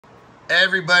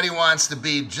Everybody wants to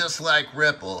be just like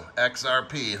Ripple,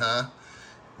 XRP, huh?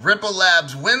 Ripple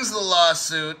Labs wins the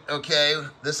lawsuit, okay?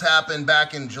 This happened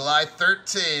back in July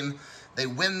 13. They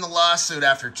win the lawsuit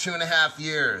after 2.5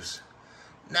 years.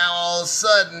 Now all of a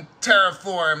sudden,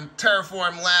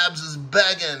 Terraform Labs is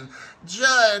begging,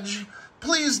 Judge,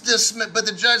 please dismiss. But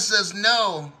the judge says,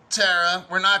 no, Terra,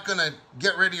 we're not going to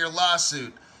get rid of your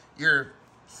lawsuit. You're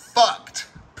fucked,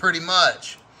 pretty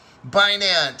much.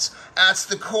 Binance asks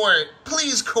the court,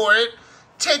 please court,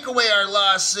 take away our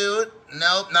lawsuit.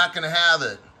 Nope, not going to have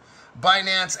it.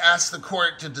 Binance asks the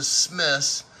court to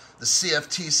dismiss the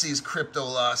CFTC's crypto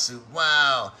lawsuit.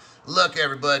 Wow. Look,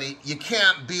 everybody, you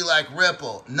can't be like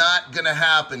Ripple. Not going to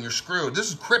happen. You're screwed. This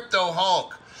is Crypto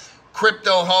Hulk.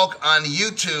 Crypto Hulk on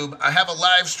YouTube. I have a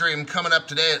live stream coming up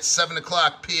today at 7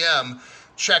 o'clock p.m.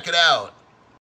 Check it out.